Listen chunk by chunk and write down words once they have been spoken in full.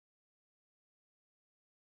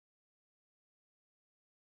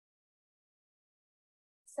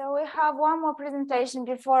So we have one more presentation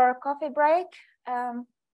before coffee break.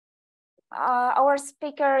 Our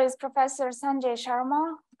speaker is Professor Sanjay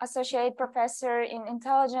Sharma, Associate Professor in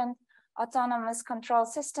Intelligent Autonomous Control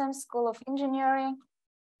Systems, School of Engineering,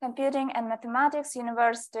 Computing and Mathematics,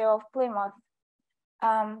 University of Plymouth.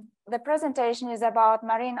 The presentation is about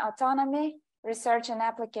marine autonomy, research and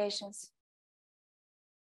applications.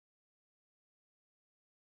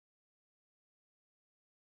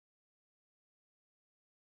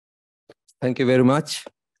 Thank you very much.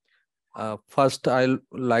 First, I'd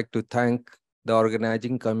like to thank the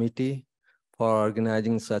organizing committee for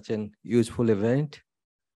organizing such an useful event.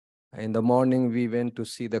 In the morning, we went to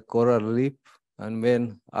see the coral reef. And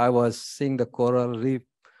when I was seeing the coral reef,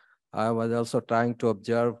 I was also trying to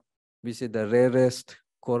observe, which is the rarest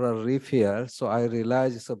coral reef here. So I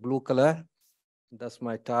realized it's a blue color. That's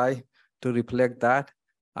my tie to reflect that.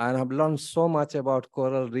 And I've learned so much about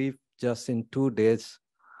coral reef just in 2 days.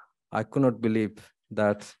 I could not believe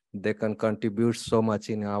that they can contribute so much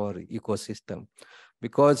in our ecosystem.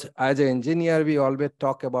 Because as an engineer, we always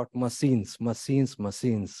talk about machines.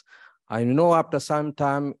 I know after some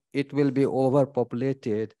time, it will be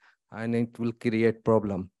overpopulated and it will create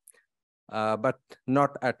problem. But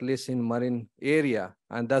not at least in marine area.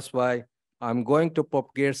 And that's why I'm going to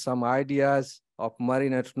propagate some ideas of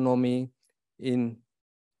marine autonomy in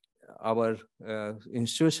our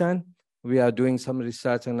institution. We are doing some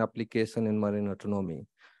research and application in marine autonomy.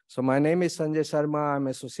 So my name is Sanjay Sharma. I'm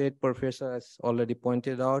associate professor, as already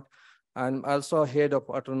pointed out. I'm also head of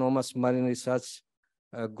autonomous marine research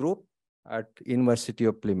group at University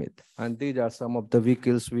of Plymouth. And these are some of the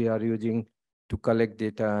vehicles we are using to collect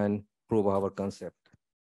data and prove our concept.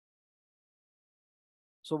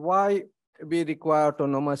 So why we require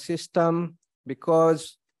autonomous system?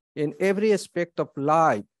 Because in every aspect of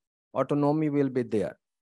life, autonomy will be there.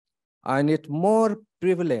 And it's more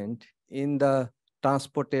prevalent in the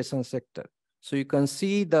transportation sector. So you can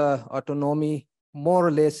see the autonomy more or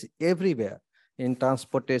less everywhere in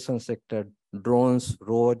transportation sector, drones,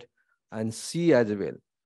 road, and sea as well.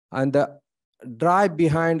 And the drive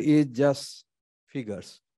behind is just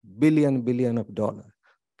figures, billion of dollars.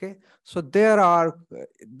 Okay, so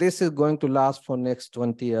this is going to last for next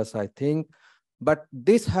 20 years, I think. But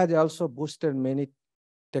this has also boosted many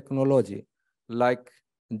technology like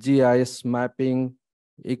GIS mapping,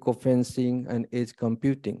 eco-fencing, and edge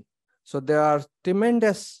computing. So there are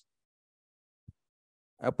tremendous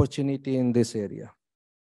opportunity in this area.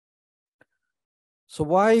 So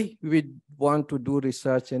why we want to do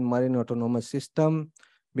research in marine autonomous system?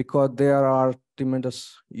 Because there are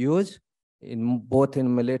tremendous use in both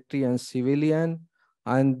in military and civilian.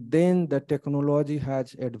 And then the technology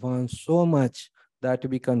has advanced so much that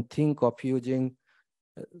we can think of using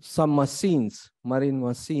some machines, marine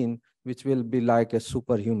machine, which will be like a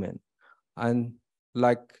superhuman. And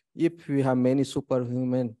like if we have many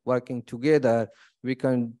superhuman working together, we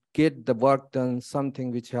can get the work done,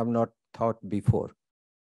 something which we have not thought before.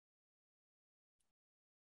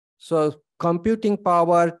 So computing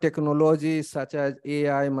power technologies such as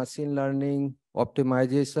AI, machine learning,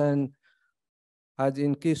 optimization has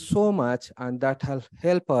increased so much, and that will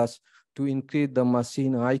help us to increase the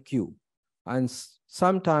machine IQ. And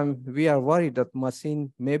sometimes we are worried that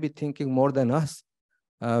machine may be thinking more than us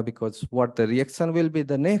because what the reaction will be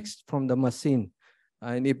the next from the machine.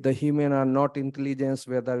 And if the human are not intelligent,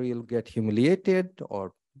 whether we'll get humiliated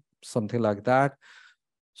or something like that.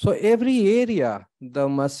 So every area, the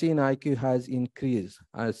machine IQ has increased.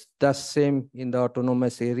 As that's same in the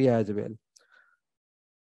autonomous area as well.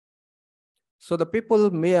 So the people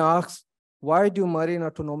may ask, why do marine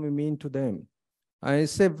autonomy mean to them? And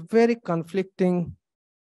it's a very conflicting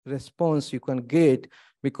response you can get,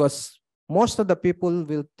 because most of the people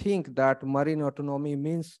will think that marine autonomy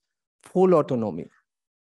means full autonomy.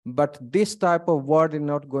 But this type of word is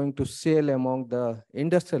not going to sell among the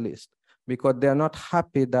industrialists, because they are not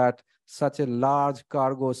happy that such a large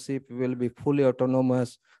cargo ship will be fully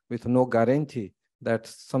autonomous with no guarantee that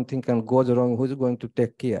something can go wrong, who's going to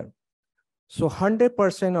take care? So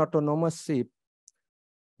 100% autonomous ship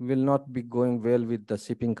will not be going well with the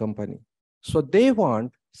shipping company. So they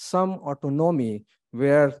want some autonomy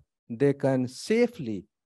where they can safely,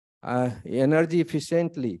 energy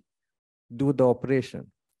efficiently do the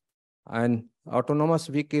operation. And autonomous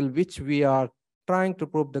vehicle, which we are trying to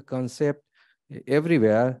prove the concept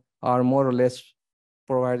everywhere, are more or less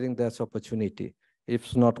providing this opportunity,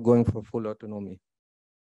 if not going for full autonomy.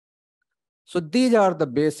 So these are the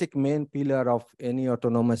basic main pillar of any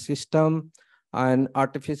autonomous system, and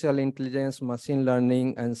artificial intelligence, machine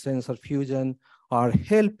learning, and sensor fusion are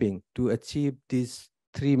helping to achieve these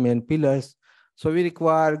three main pillars. So we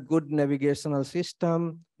require good navigational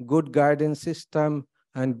system, good guidance system,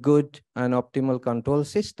 and good and optimal control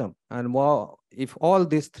system. And if all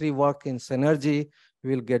these three work in synergy,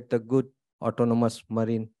 we'll get the good autonomous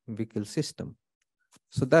marine vehicle system.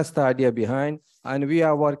 So that's the idea behind. And we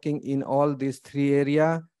are working in all these three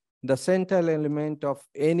areas. The central element of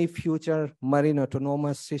any future marine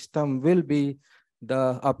autonomous system will be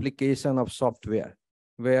the application of software,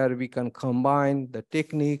 where we can combine the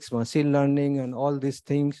techniques, machine learning, and all these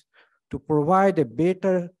things to provide a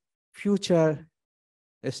better future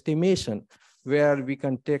estimation where we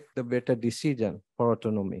can take the better decision for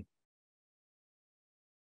autonomy.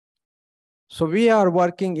 So we are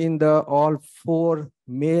working in the all four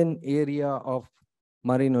main area of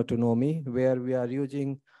marine autonomy, where we are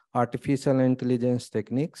using artificial intelligence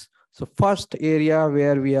techniques. So first area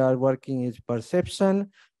where we are working is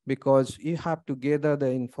perception, because you have to gather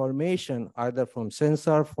the information either from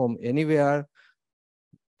sensor, from anywhere,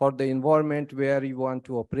 for the environment where you want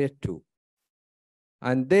to operate to.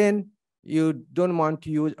 And then you don't want to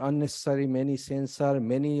use unnecessary many sensor,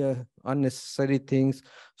 many unnecessary things.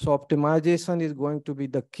 So optimization is going to be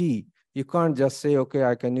the key. You can't just say, okay,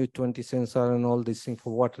 I can use 20 sensor and all these things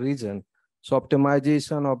for what reason? So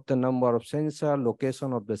optimization of the number of sensor,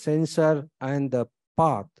 location of the sensor, and the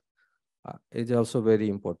path is also very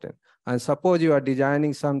important. And suppose you are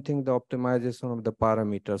designing something, the optimization of the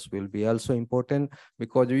parameters will be also important,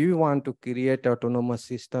 because we want to create autonomous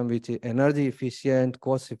system which is energy efficient,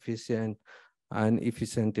 cost efficient, and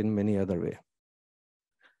efficient in many other ways.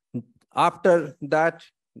 After that,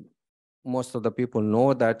 most of the people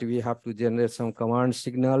know that we have to generate some command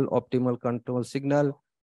signal, optimal control signal,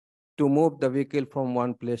 to move the vehicle from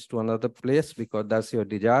one place to another place, because that's your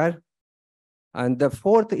desire. And the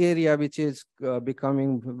fourth area, which is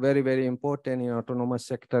becoming very, very important in autonomous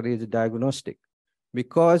sector, is diagnostic,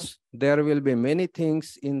 because there will be many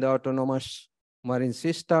things in the autonomous marine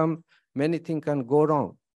system. Many things can go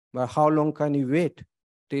wrong, but how long can you wait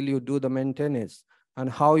till you do the maintenance? And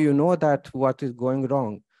how you know that what is going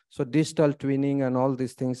wrong? So digital twinning and all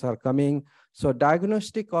these things are coming. So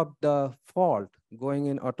diagnostic of the fault going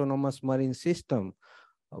in autonomous marine system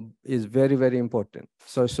is very, very important.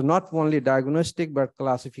 So it's not only diagnostic, but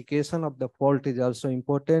classification of the fault is also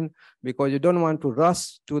important, because you don't want to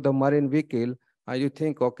rush to the marine vehicle and you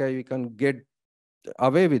think, okay, we can get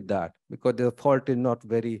away with that because the fault is not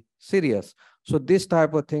very serious. So this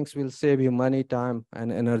type of things will save you money, time,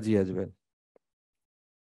 and energy as well.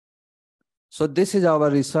 So this is our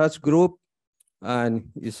research group, and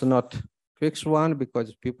it's not fixed one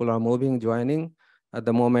because people are moving, joining. At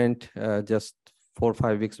the moment, just 4 or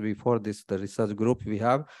 5 weeks before this, the research group we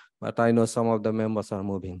have, but I know some of the members are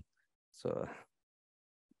moving. So,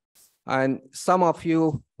 and some of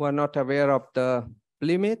you were not aware of the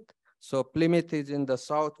Plymouth. So Plymouth is in the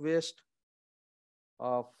southwest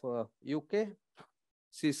of UK.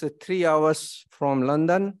 It's 3 hours from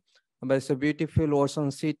London, but it's a beautiful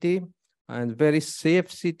ocean city and very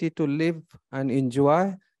safe city to live and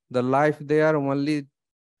enjoy the life there. Only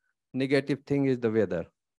negative thing is the weather.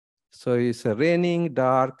 So it's raining,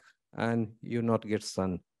 dark, and you not get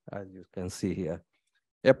sun, as you can see here.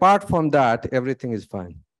 Apart from that, everything is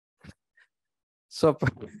fine. So,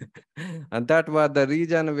 and that was the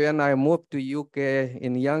reason when I moved to UK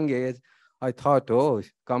in young age, I thought, oh,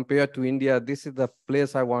 compared to India, this is the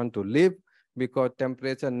place I want to live, because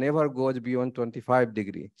temperature never goes beyond 25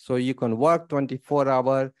 degrees. So you can work 24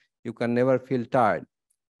 hours, you can never feel tired.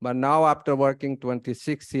 But now after working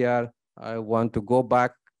 26 years, I want to go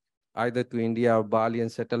back either to India or Bali and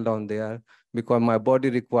settle down there, because my body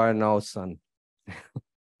requires now sun.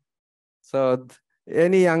 So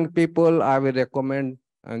any young people, I will recommend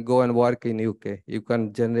go and work in UK. You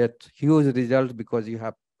can generate huge results because you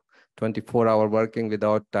have 24-hour working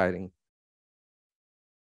without tiring.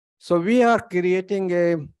 So we are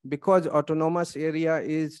creating because autonomous area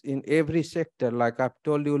is in every sector, like I've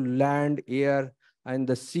told you, land, air, and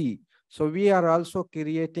the sea. So we are also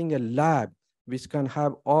creating a lab which can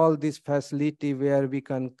have all this facility where we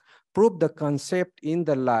can prove the concept in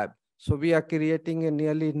the lab. So we are creating a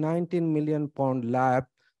nearly 19 million pound lab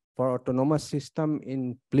for autonomous system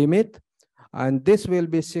in Plymouth. And this will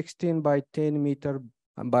be 16 by 10 meter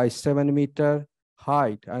by 7 meter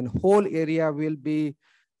height. And whole area will be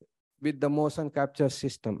with the motion capture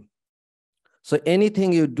system. So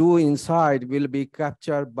anything you do inside will be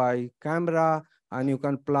captured by camera, and you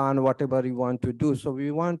can plan whatever you want to do. So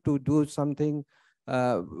we want to do something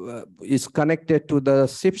is connected to the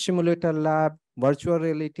ship simulator lab, virtual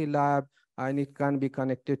reality lab, and it can be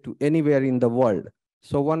connected to anywhere in the world.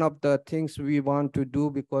 So one of the things we want to do,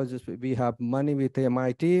 because we have money with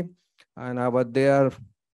MIT, and I was there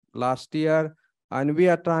last year. And we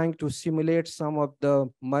are trying to simulate some of the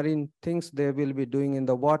marine things they will be doing in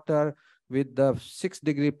the water with the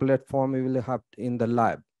 6-degree platform we will have in the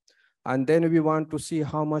lab. And then we want to see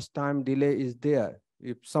how much time delay is there.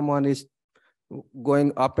 If someone is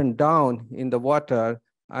going up and down in the water,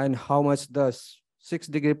 and how much the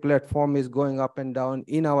 6-degree platform is going up and down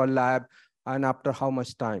in our lab, and after how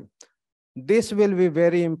much time. This will be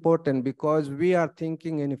very important because we are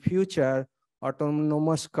thinking in future,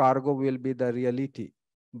 autonomous cargo will be the reality.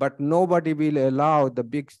 But nobody will allow the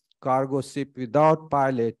big cargo ship without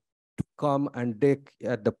pilot to come and dock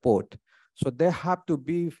at the port. So they have to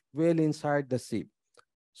be well inside the ship.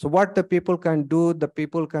 So what the people can do, the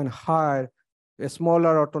people can hire a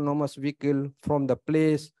smaller autonomous vehicle from the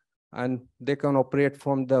place, and they can operate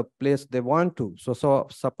from the place they want to. So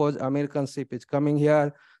suppose American ship is coming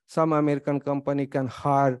here, some American company can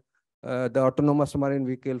hire the autonomous marine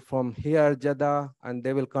vehicle from here, Jeddah, and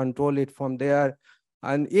they will control it from there.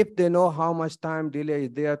 And if they know how much time delay is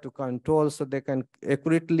there to control, so they can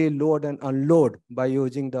accurately load and unload by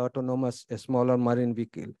using the autonomous smaller marine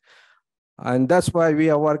vehicle. And that's why we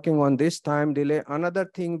are working on this time delay. Another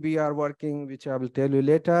thing we are working, which I will tell you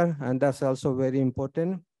later, and that's also very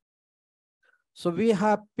important. So we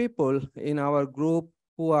have people in our group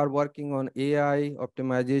who are working on AI,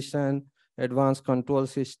 optimization, advanced control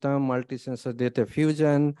system, multi-sensor data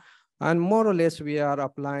fusion, and more or less we are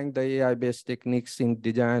applying the AI-based techniques in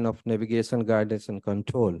design of navigation, guidance, and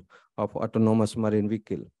control of autonomous marine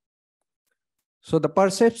vehicle. So the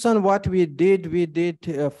perception, what we did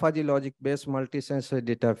fuzzy logic-based multi-sensor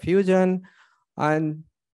data fusion, and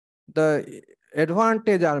the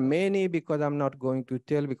advantage are many because I'm not going to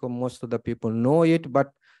tell because most of the people know it, but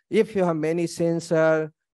if you have many sensors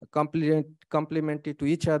complemented to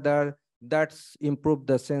each other, that's improve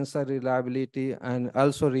the sensor reliability and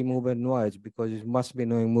also remove a noise because you must be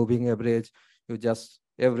knowing moving average. You just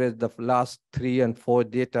average the last 3 and 4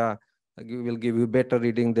 data, will give you better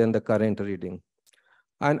reading than the current reading.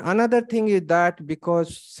 And another thing is that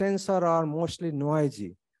because sensors are mostly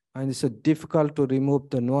noisy and it's difficult to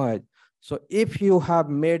remove the noise. So if you have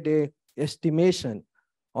made a estimation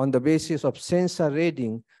on the basis of sensor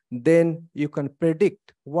reading, then you can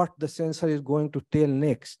predict what the sensor is going to tell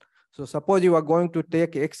next. So suppose you are going to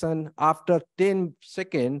take action after 10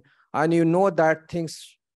 seconds and you know that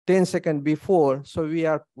things 10 seconds before, so we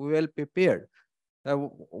are well prepared.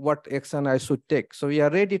 What action I should take. So we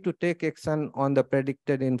are ready to take action on the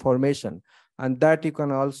predicted information. And that you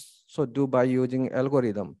can also do by using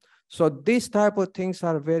algorithm. So these type of things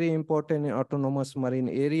are very important in autonomous marine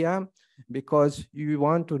area because you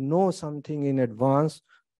want to know something in advance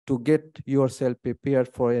to get yourself prepared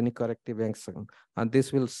for any corrective action. And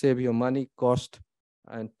this will save you money, cost,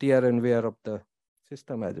 and tear and wear of the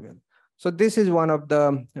system as well. So this is one of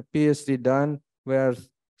the PhD done where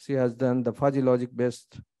she has done the fuzzy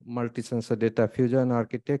logic-based multi-sensor data fusion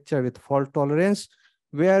architecture with fault tolerance,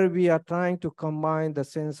 where we are trying to combine the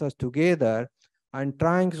sensors together and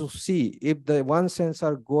trying to see if the one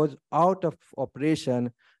sensor goes out of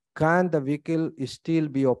operation, can the vehicle still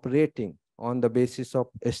be operating on the basis of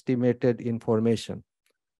estimated information.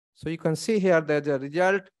 So you can see here there's a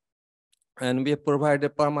result, and we provide a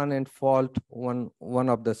permanent fault one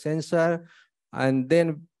of the sensor, and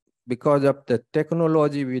then because of the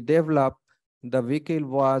technology we developed, the vehicle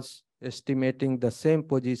was estimating the same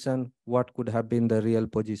position, what could have been the real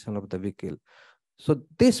position of the vehicle. So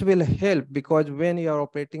this will help because when you are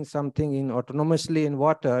operating something in autonomously in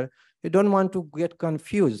water, you don't want to get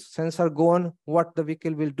confused. Sensor go on, what the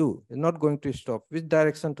vehicle will do. It's not going to stop, which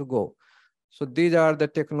direction to go. So these are the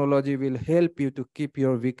technology will help you to keep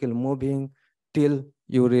your vehicle moving till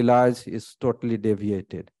you realize it's totally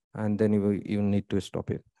deviated, and then you need to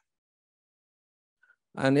stop it.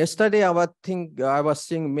 And yesterday, I was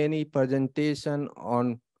seeing many presentation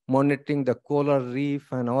on monitoring the coral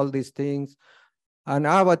reef and all these things. And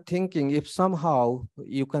I was thinking if somehow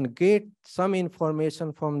you can get some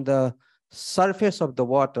information from the surface of the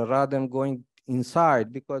water rather than going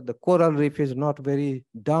inside, because the coral reef is not very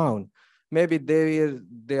down. Maybe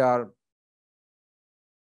they are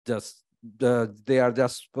just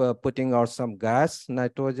putting out some gas,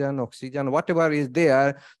 nitrogen, oxygen, whatever is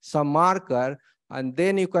there, some marker, and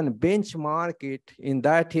then you can benchmark it in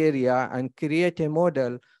that area and create a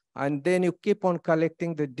model. And then you keep on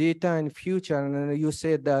collecting the data in future, and you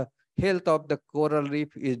say the health of the coral reef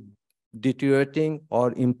is deteriorating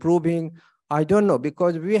or improving. I don't know,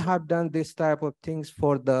 because we have done this type of things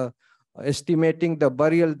for the estimating the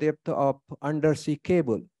burial depth of undersea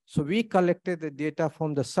cable. So we collected the data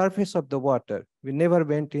from the surface of the water. We never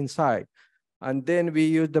went inside. And then we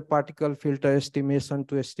use the particle filter estimation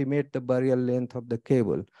to estimate the burial length of the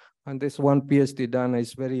cable. And this one PhD done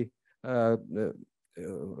is very,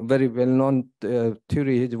 very well-known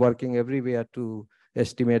theory. Is working everywhere to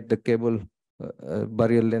estimate the cable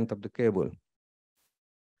burial length of the cable.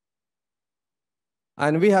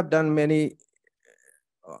 And we have done many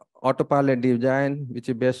autopilot design, which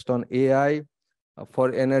is based on AI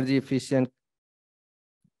for energy efficient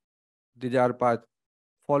desired path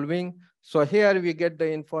following. So here we get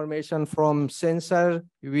the information from sensor,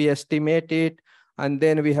 we estimate it, and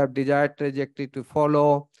then we have desired trajectory to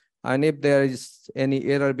follow. And if there is any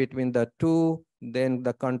error between the two, then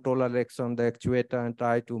the controller acts on the actuator and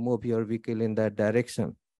try to move your vehicle in that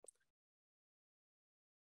direction.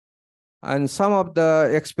 And some of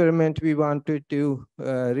the experiment we wanted to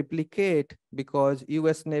replicate, because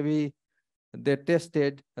US Navy, they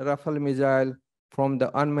tested Rafale missile from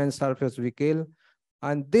the unmanned surface vehicle,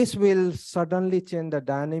 and this will suddenly change the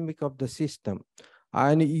dynamic of the system.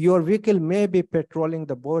 And your vehicle may be patrolling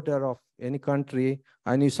the border of any country,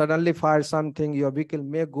 and you suddenly fire something, your vehicle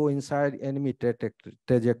may go inside enemy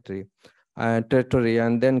trajectory and territory,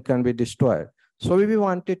 and then can be destroyed. So we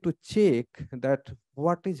wanted to check that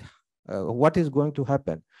what is going to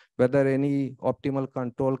happen, whether any optimal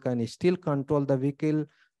control can still control the vehicle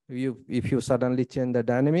if you suddenly change the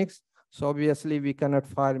dynamics. So obviously we cannot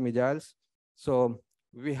fire missiles. So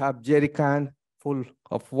we have jerry can full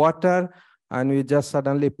of water, and we just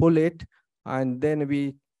suddenly pull it, and then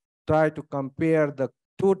we try to compare the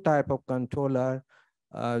two type of controller.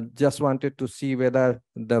 Just wanted to see whether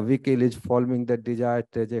the vehicle is following the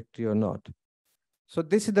desired trajectory or not. So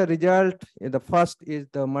this is the result. The first is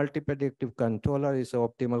the multi-predictive controller is an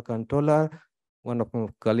optimal controller. One of my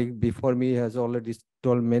colleagues before me has already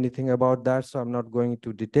told many things about that, so I'm not going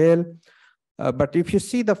into detail. But if you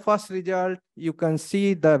see the first result, you can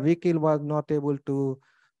see the vehicle was not able to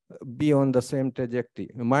be on the same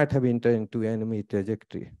trajectory. You might have entered into enemy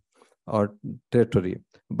trajectory or territory.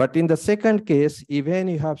 But in the second case, even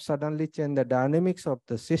you have suddenly changed the dynamics of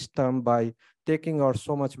the system by taking out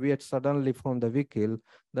so much weight suddenly from the vehicle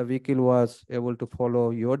was able to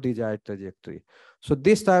follow your desired trajectory. So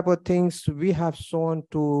this type of things we have shown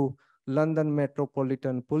to London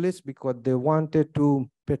Metropolitan Police because they wanted to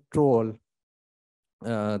patrol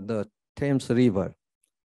the Thames River.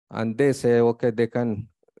 And they say, okay,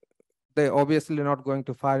 they're obviously not going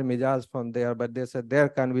to fire missiles from there, but they said there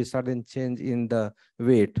can be sudden change in the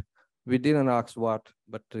weight. We didn't ask what,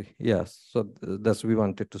 but yes, so that's we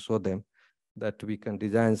wanted to show them that we can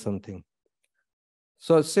design something.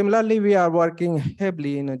 So similarly, we are working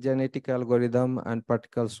heavily in a genetic algorithm and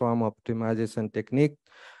particle swarm optimization technique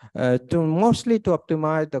mostly to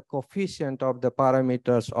optimize the coefficient of the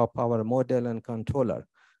parameters of our model and controller.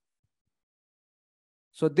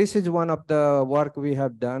 So this is one of the work we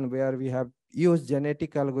have done where we have used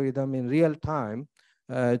genetic algorithm in real time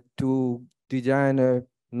to design a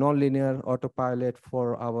nonlinear autopilot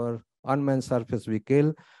for our unmanned surface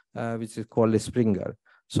vehicle, which is called a Springer.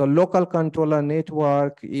 So local controller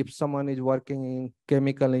network, if someone is working in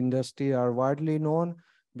chemical industry, are widely known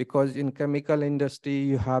because in chemical industry,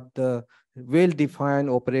 you have the well-defined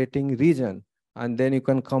operating region, and then you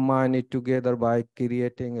can combine it together by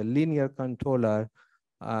creating a linear controller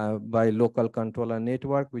by local controller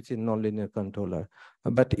network, which is nonlinear controller.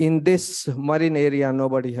 But in this marine area,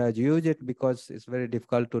 nobody has used it because it's very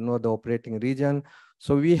difficult to know the operating region.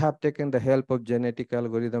 So we have taken the help of genetic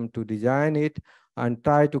algorithm to design it and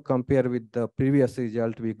try to compare with the previous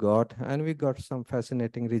result we got, and we got some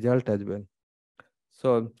fascinating result as well.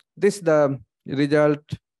 So this is the result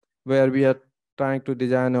where we are trying to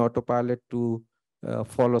design an autopilot to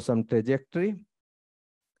follow some trajectory.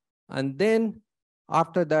 And then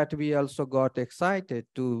after that, we also got excited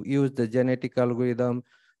to use the genetic algorithm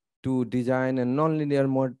to design a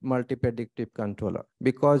nonlinear multi-predictive controller,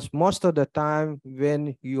 because most of the time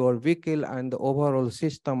when your vehicle and the overall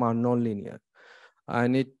system are nonlinear,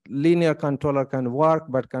 and linear controller can work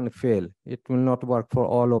but can fail. It will not work for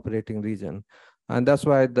all operating region. And that's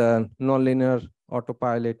why the nonlinear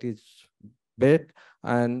autopilot is best.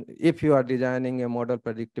 And if you are designing a model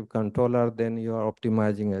predictive controller, then you are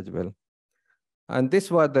optimizing as well. And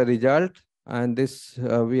this was the result. And this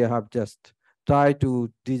we have just tried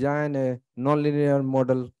to design a nonlinear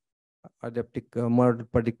model model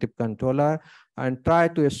predictive controller and try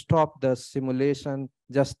to stop the simulation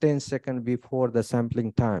just 10 seconds before the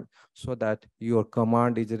sampling time so that your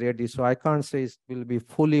command is ready. So I can't say it will be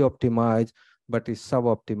fully optimized, but it's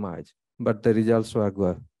sub-optimized. But the results were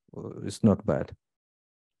good. It's not bad.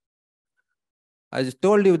 I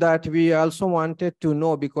told you that we also wanted to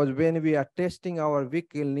know, because when we are testing our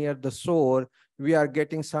vehicle near the shore, we are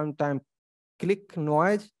getting sometimes click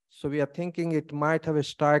noise. So we are thinking it might have a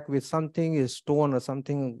strike with something, a stone or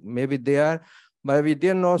something maybe there, but we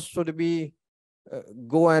didn't know should we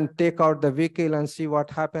go and take out the vehicle and see what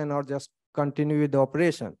happened, or just continue with the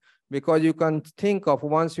operation. Because you can think of,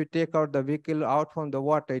 once you take out the vehicle out from the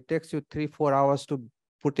water, it takes you 3-4 hours to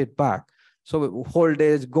put it back. So whole day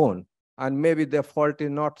is gone. And maybe the fault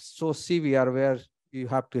is not so severe where you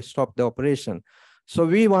have to stop the operation. So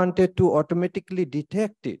we wanted to automatically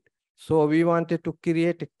detect it. So we wanted to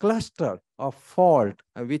create a cluster of fault,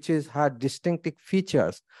 which had distinctive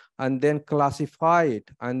features, and then classify it.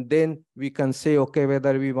 And then we can say, okay,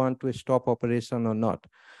 whether we want to stop operation or not.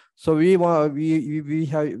 So we have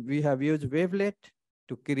used wavelet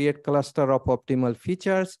to create cluster of optimal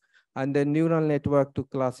features, and then neural network to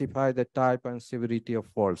classify the type and severity of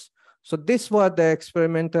faults. So this was the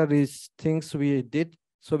experimental things we did.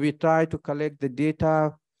 So we try to collect the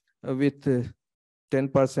data with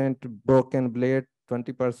 10% broken blade,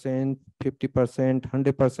 20%, 50%,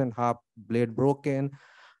 100% half blade broken.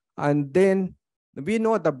 And then we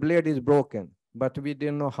know the blade is broken, but we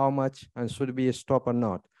didn't know how much and should we stop or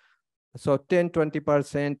not. So 10,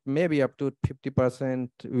 20%, maybe up to 50%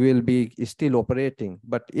 will be still operating.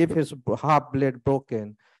 But if it's half blade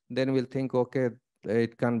broken, then we'll think, okay,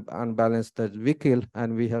 it can unbalance the vehicle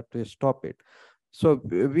and we have to stop it. So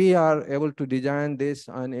we are able to design this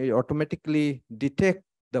and it automatically detect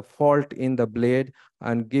the fault in the blade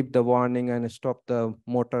and give the warning and stop the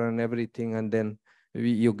motor and everything. And then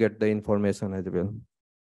you get the information as well.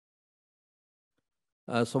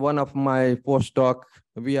 So one of my postdoc,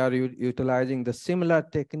 we are utilizing the similar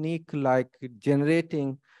technique like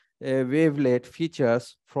generating wavelet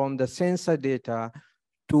features from the sensor data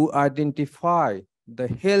to identify the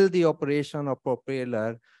healthy operation of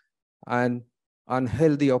propeller and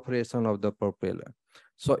unhealthy operation of the propeller.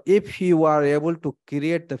 So if you are able to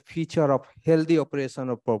create the feature of healthy operation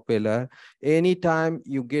of propeller, anytime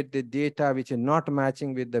you get the data which is not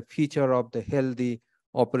matching with the feature of the healthy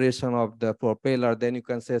operation of the propeller, then you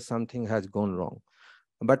can say something has gone wrong.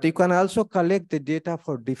 But you can also collect the data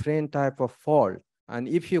for different type of fault. And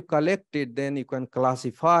if you collect it, then you can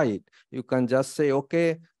classify it. You can just say,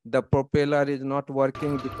 okay, the propeller is not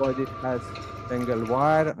working because it has tangled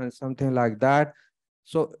wire and something like that.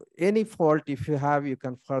 So any fault, if you have, you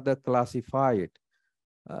can further classify it.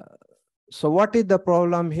 So what is the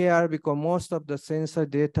problem here? Because most of the sensor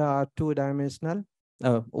data are two-dimensional,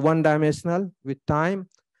 one-dimensional with time,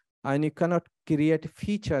 and you cannot create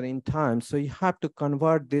feature in time. So you have to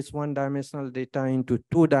convert this one-dimensional data into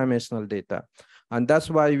two-dimensional data. And that's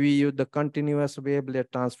why we use the continuous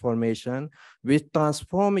wavelet transformation, which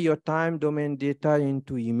transform your time domain data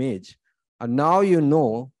into image. And now you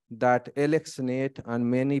know that LXNet and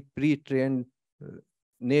many pre-trained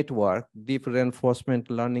network, deep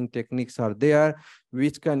reinforcement learning techniques are there,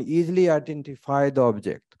 which can easily identify the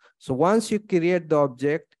object. So once you create the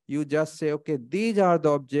object, you just say, okay, these are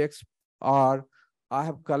the objects I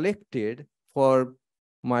have collected for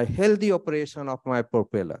my healthy operation of my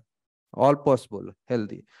propeller, all possible,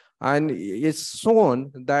 healthy. And it's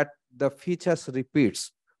shown that the features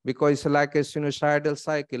repeats because it's like a sinusoidal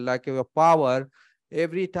cycle, like a power,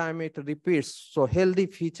 every time it repeats. So healthy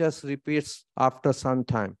features repeats after some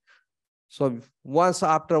time. So once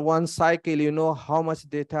after one cycle, you know how much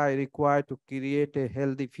data I require to create a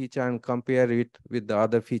healthy feature and compare it with the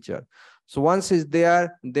other feature. So once it's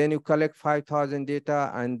there, then you collect 5,000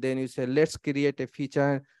 data and then you say, let's create a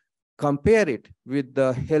feature, compare it with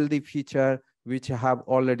the healthy feature which I have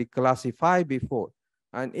already classified before.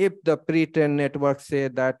 And if the pre-trained network say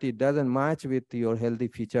that it doesn't match with your healthy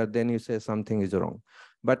feature, then you say something is wrong.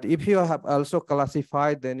 But if you have also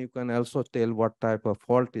classified, then you can also tell what type of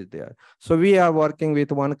fault is there. So we are working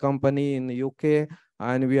with one company in the UK,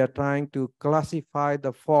 and we are trying to classify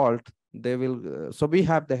the fault. They will, so we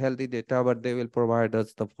have the healthy data, but they will provide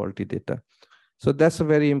us the faulty data. So that's a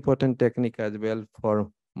very important technique as well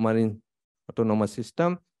for marine autonomous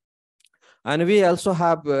system. And we also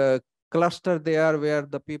have a cluster there where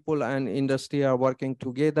the people and industry are working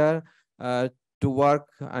together to work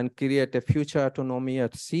and create a future autonomy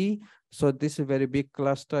at sea. So this is a very big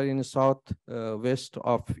cluster in south west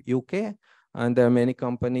of UK. And there are many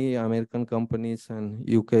companies, American companies and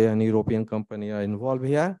UK and European companies are involved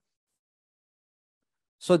here.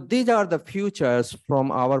 So these are the futures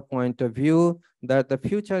from our point of view, that the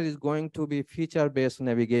future is going to be feature-based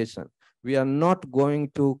navigation. We are not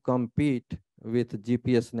going to compete with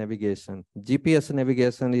GPS navigation. GPS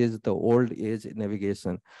navigation is the old age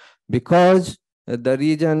navigation because The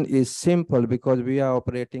reason is simple because we are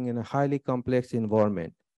operating in a highly complex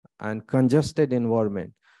environment and congested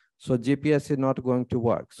environment. So GPS is not going to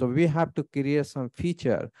work. So we have to create some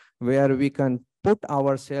feature where we can put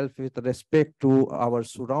ourselves with respect to our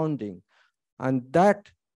surrounding, and that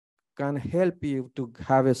can help you to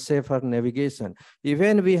have a safer navigation.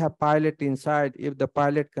 Even we have pilot inside, if the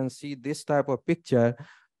pilot can see this type of picture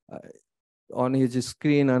uh, on his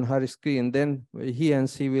screen and her screen, then he and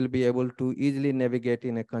she will be able to easily navigate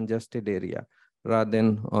in a congested area rather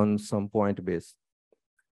than on some point base.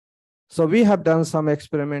 So we have done some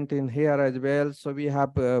experiment in here as well. So we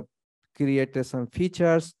have created some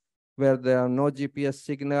features where there are no GPS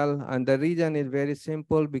signal. And the reason is very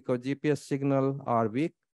simple, because GPS signal are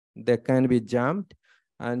weak. They can be jammed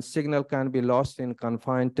and signal can be lost in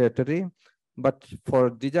confined territory. But for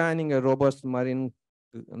designing a robust marine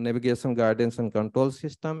navigation guidance and control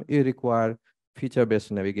system, you require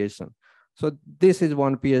feature-based navigation. So this is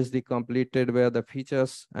one PhD completed where the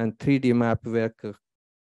features and 3D map were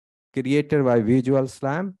created by Visual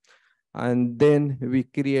Slam. And then we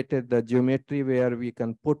created the geometry where we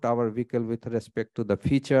can put our vehicle with respect to the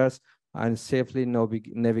features and safely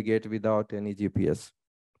navigate without any GPS.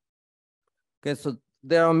 Okay, so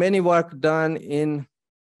there are many work done in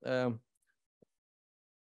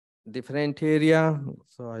different area.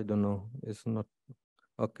 So I don't know, it's not,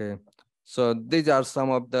 okay. So these are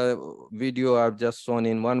some of the video I've just shown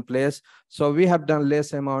in one place. So we have done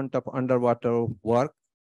less amount of underwater work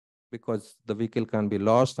because the vehicle can be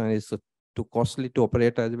lost and it's too costly to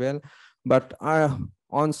operate as well. But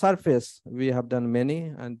on surface, we have done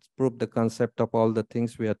many and proved the concept of all the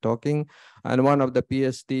things we are talking. And one of the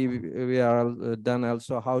PhD, we are done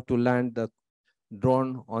also how to land the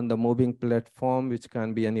drone on the moving platform, which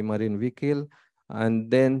can be any marine vehicle.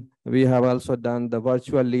 And then we have also done the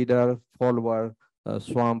virtual leader follower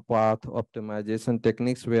swarm path optimization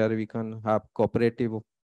techniques where we can have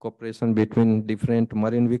cooperation between different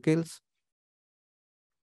marine vehicles.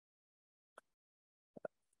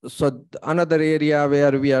 So another area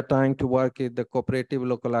where we are trying to work is the cooperative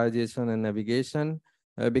localization and navigation,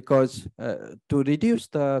 because to reduce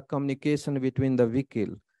the communication between the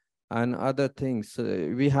vehicle and other things,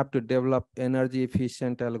 we have to develop energy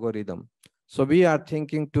efficient algorithm. So we are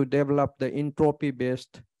thinking to develop the entropy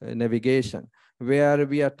based navigation, where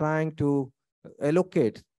we are trying to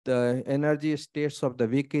allocate the energy states of the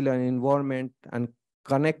vehicle and environment and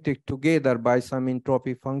connect it together by some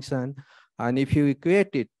entropy function. And if you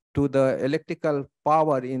equate it to the electrical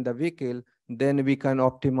power in the vehicle, then we can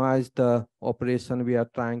optimize the operation we are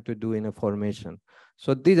trying to do in a formation.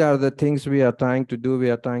 So these are the things we are trying to do. We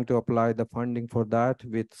are trying to apply the funding for that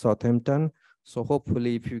with Southampton. So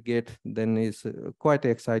hopefully if you get, then it's quite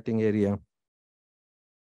an exciting area.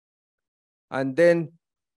 And then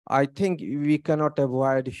I think we cannot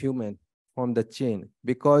avoid human from the chain,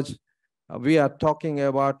 because we are talking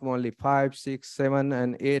about only 5, 6, 7,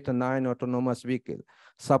 and 8 and 9 autonomous vehicles.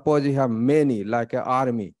 Suppose you have many, like an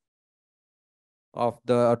army of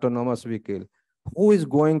the autonomous vehicle. Who is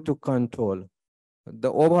going to control?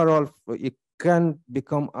 The overall, it can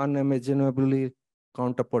become unimaginably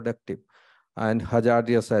counterproductive and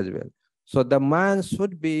hazardous as well. So the man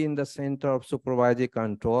should be in the center of supervisory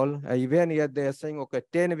control. Even here they are saying, okay,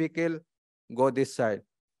 10 vehicle, go this side,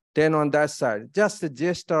 10 on that side. Just a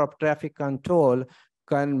gesture of traffic control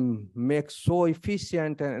can make so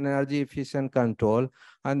efficient and energy efficient control,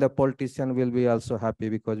 and the politician will be also happy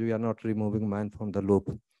because we are not removing man from the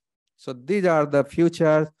loop. So these are the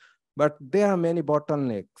futures, but there are many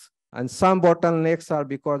bottlenecks, and some bottlenecks are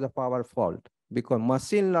because of our fault. Because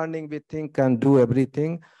machine learning, we think, can do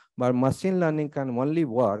everything, but machine learning can only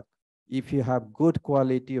work if you have good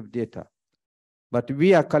quality of data. But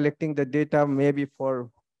we are collecting the data maybe for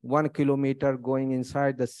 1 kilometer going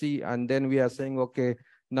inside the sea, and then we are saying, okay,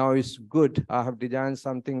 now it's good. I have designed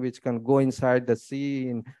something which can go inside the sea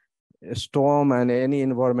in a storm and any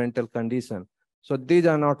environmental condition. So these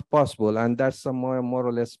are not possible, and that's some more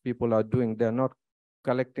or less people are doing. They're not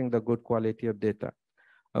collecting the good quality of data.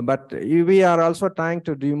 But we are also trying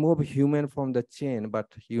to remove human from the chain, but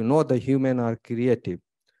you know the human are creative,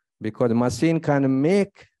 because machine can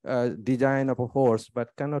make a design of a horse, but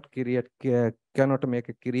cannot make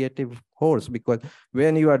a creative horse, because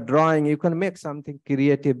when you are drawing, you can make something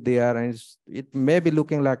creative there, and it may be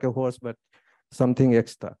looking like a horse, but something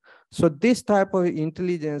extra. So this type of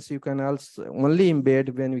intelligence you can also only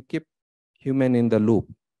embed when we keep human in the loop.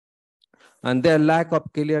 And their lack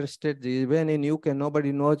of clear strategy, even in UK,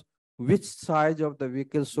 nobody knows which size of the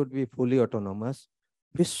vehicle should be fully autonomous,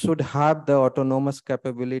 which should have the autonomous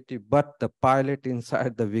capability, but the pilot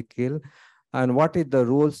inside the vehicle, and what is the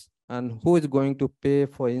rules. and who is going to pay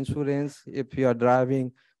for insurance if you are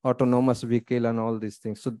driving autonomous vehicle and all these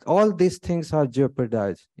things. So all these things are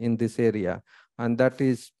jeopardized in this area. And that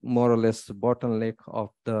is more or less bottleneck of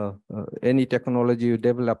the any technology you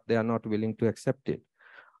develop, they are not willing to accept it.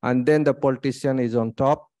 And then the politician is on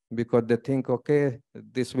top because they think, okay,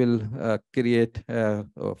 this will create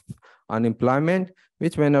unemployment,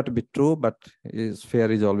 which may not be true, but fear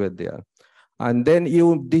is always there. And then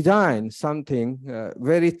you design something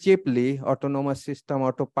very cheaply, autonomous system,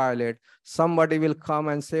 autopilot. Somebody will come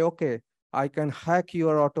and say, okay, I can hack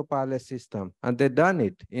your autopilot system. And they done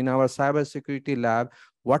it in our cybersecurity lab.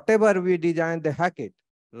 Whatever we design, they hack it,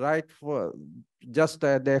 right? For just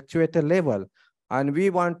at the actuator level. And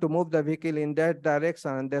we want to move the vehicle in that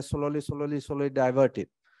direction, and they slowly divert it.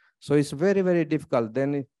 So it's very, very difficult.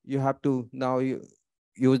 Then you have to now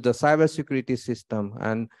use the cybersecurity system.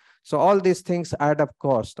 And so all these things add up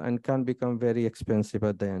cost and can become very expensive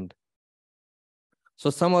at the end. So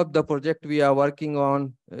some of the project we are working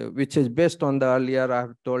on, which is based on the earlier, I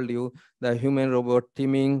have told you, the human robot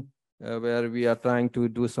teaming, where we are trying to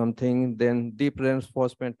do something, then deep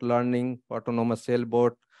reinforcement learning, autonomous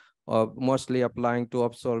sailboat, mostly applying to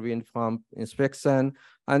offshore wind farm inspection.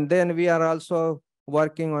 And then we are also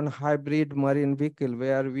working on hybrid marine vehicle,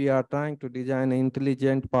 where we are trying to design an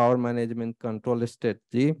intelligent power management control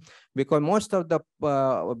strategy, because most of the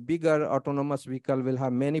bigger autonomous vehicle will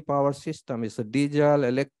have many power systems. It's a diesel,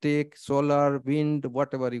 electric, solar, wind,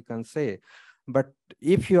 whatever you can say. But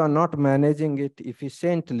if you are not managing it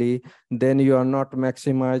efficiently, then you are not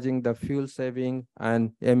maximizing the fuel saving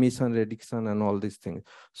and emission reduction and all these things.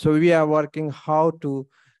 So we are working how to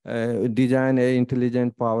design an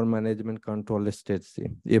intelligent power management control strategy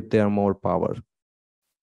if there are more power.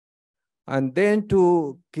 And then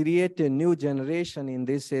to create a new generation in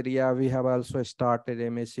this area, we have also started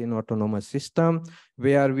MSc in autonomous system,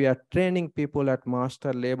 where we are training people at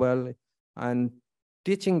master level and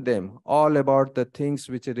teaching them all about the things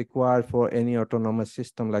which are required for any autonomous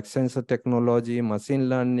system, like sensor technology, machine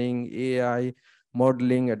learning, AI,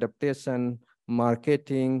 modeling, adaptation,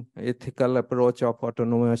 marketing, ethical approach of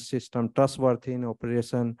autonomous system, trustworthy in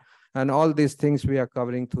operation, and all these things we are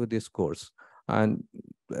covering through this course. And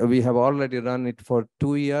we have already run it for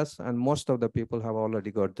 2 years, and most of the people have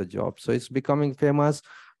already got the job. So it's becoming famous,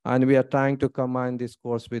 and we are trying to combine this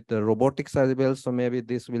course with the robotics as well. So maybe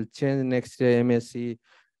this will change next year, MSc,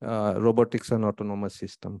 robotics and autonomous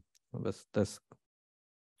system.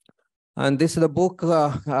 And this is the book,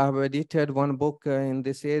 I have edited one book in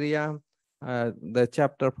this area, the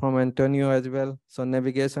chapter from Antonio as well. So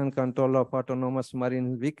navigation control of autonomous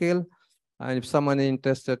marine vehicle. And if someone is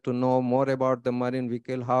interested to know more about the marine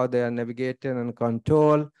vehicle, how they are navigated and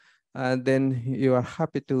controlled, then you are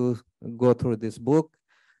happy to go through this book.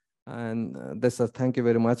 And thank you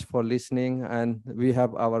very much for listening. And we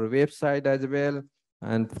have our website as well,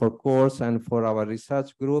 and for course and for our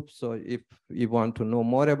research group. So if you want to know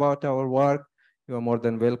more about our work, you are more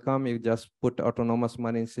than welcome. You just put Autonomous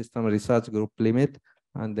Marine System Research Group Plymouth,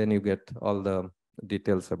 and then you get all the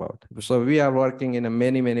details about it. So we are working in a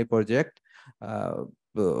many projects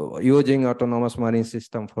using autonomous marine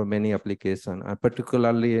system for many applications,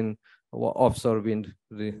 particularly in offshore wind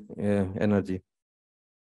energy.